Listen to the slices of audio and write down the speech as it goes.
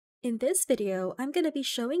In this video, I'm going to be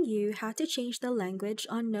showing you how to change the language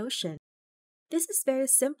on Notion. This is very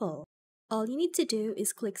simple. All you need to do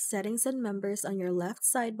is click Settings and Members on your left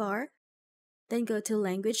sidebar, then go to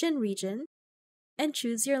Language and Region, and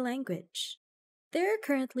choose your language. There are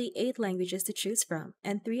currently 8 languages to choose from,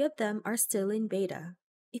 and 3 of them are still in beta.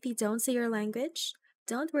 If you don't see your language,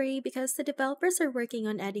 don't worry because the developers are working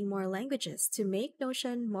on adding more languages to make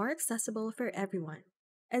Notion more accessible for everyone.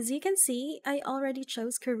 As you can see, I already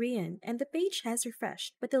chose Korean and the page has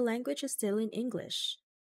refreshed, but the language is still in English.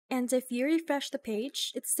 And if you refresh the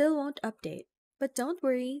page, it still won't update. But don't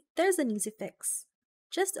worry, there's an easy fix.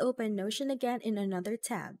 Just open Notion again in another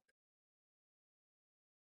tab.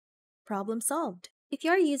 Problem solved. If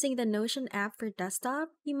you're using the Notion app for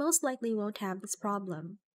desktop, you most likely won't have this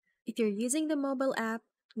problem. If you're using the mobile app,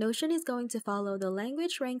 Notion is going to follow the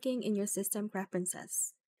language ranking in your system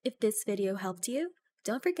preferences. If this video helped you,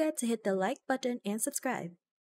 don't forget to hit the like button and subscribe.